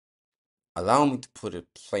Allow me to put it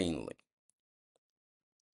plainly.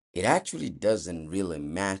 It actually doesn't really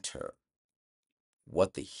matter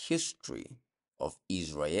what the history of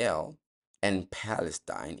Israel and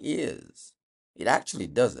Palestine is. It actually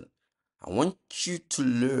doesn't. I want you to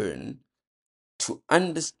learn to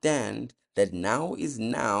understand that now is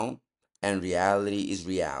now and reality is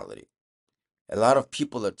reality. A lot of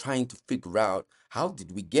people are trying to figure out, how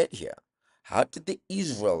did we get here? How did the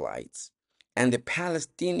Israelites and the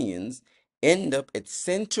Palestinians end up at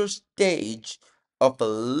center stage of a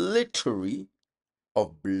litany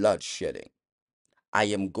of bloodshedding? I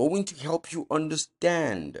am going to help you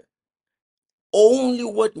understand only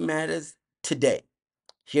what matters today.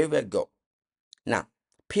 Here we go. Now,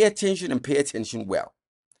 pay attention and pay attention well.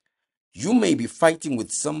 You may be fighting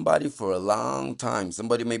with somebody for a long time.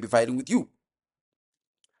 Somebody may be fighting with you.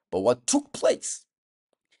 But what took place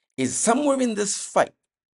is somewhere in this fight,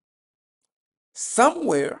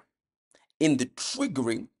 somewhere in the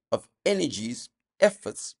triggering of energies,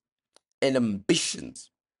 efforts, and ambitions,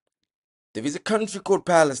 there is a country called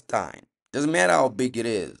Palestine. Doesn't matter how big it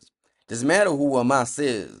is. Doesn't matter who Hamas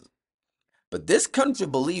is. But this country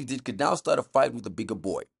believed it could now start a fight with a bigger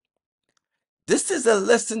boy. This is a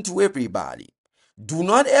lesson to everybody. Do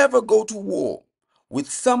not ever go to war with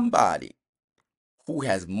somebody who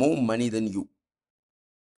has more money than you.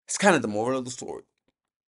 It's kind of the moral of the story.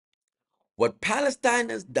 What Palestine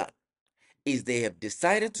has done is they have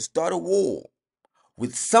decided to start a war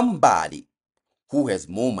with somebody who has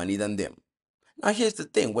more money than them. Now, here's the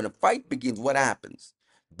thing. When a fight begins, what happens?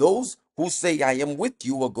 Those who say, I am with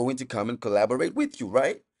you, are going to come and collaborate with you,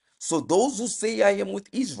 right? So those who say, I am with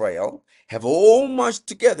Israel, have all marched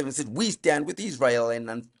together and said, we stand with Israel. And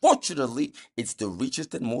unfortunately, it's the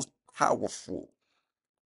richest and most powerful.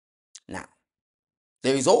 Now,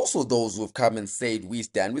 there is also those who have come and said, we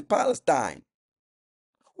stand with Palestine,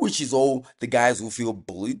 which is all the guys who feel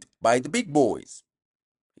bullied by the big boys.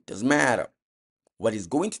 It doesn't matter. What is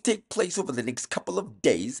going to take place over the next couple of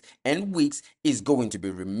days and weeks is going to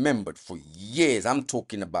be remembered for years. I'm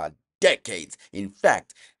talking about decades. In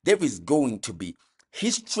fact, there is going to be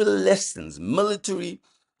history lessons, military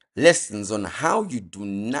lessons on how you do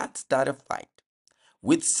not start a fight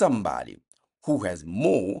with somebody who has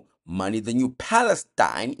more money than you.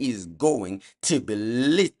 Palestine is going to be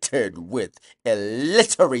littered with a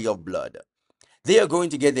litany of blood. They are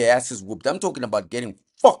going to get their asses whooped. I'm talking about getting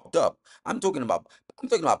fucked up. I'm talking about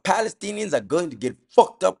Palestinians are going to get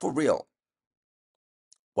fucked up for real.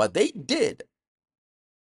 What they did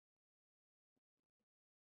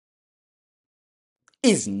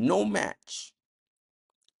is no match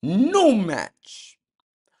to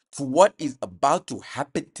what is about to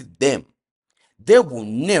happen to them. They will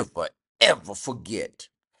never ever forget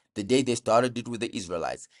the day they started it with the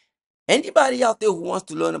Israelites. Anybody out there who wants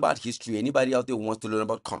to learn about history, anybody out there who wants to learn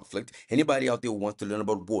about conflict, anybody out there who wants to learn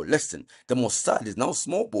about war, listen, the Mossad is now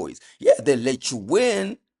small boys. Yeah, they let you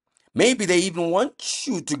win. Maybe they even want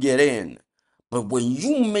you to get in. But when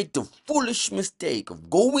you make the foolish mistake of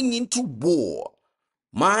going into war,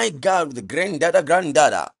 my God, with the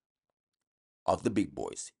granddada of the big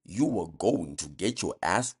boys, you are going to get your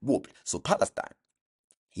ass whooped. So Palestine,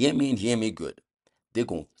 hear me and hear me good. They're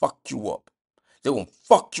going to fuck you up. They're going to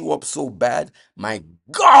fuck you up so bad. My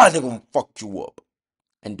God, they're going to fuck you up.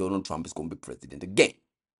 And Donald Trump is going to be president again.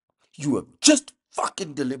 You have just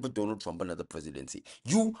fucking delivered Donald Trump another presidency.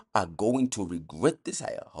 You are going to regret this.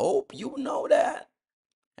 I hope you know that.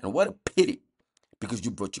 And what a pity, because you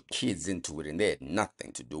brought your kids into it and they had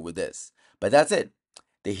nothing to do with this. But that's it.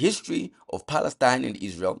 The history of Palestine and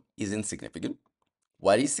Israel is insignificant.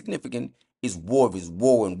 What is significant is war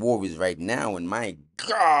and war is right now. And my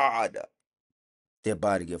God, they're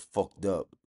about to get fucked up.